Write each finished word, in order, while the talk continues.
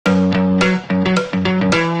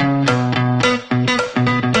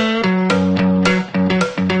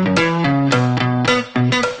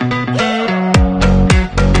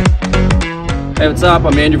what's up?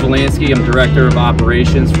 I'm Andrew Volanski. I'm Director of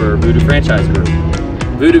Operations for Voodoo Franchise Group.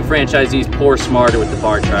 Voodoo franchisees pour smarter with the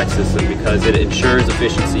BarTrack system because it ensures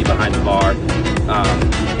efficiency behind the bar.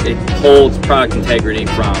 It holds product integrity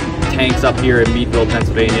from tanks up here in Meadville,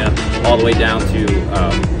 Pennsylvania, all the way down to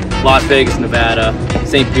Las Vegas, Nevada,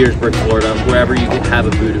 St. Petersburg, Florida, wherever you can have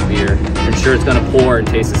a Voodoo beer. Ensure it's going to pour and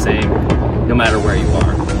taste the same no matter where you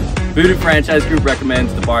are. Voodoo Franchise Group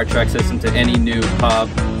recommends the BarTrack system to any new pub,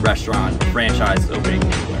 restaurant, franchise opening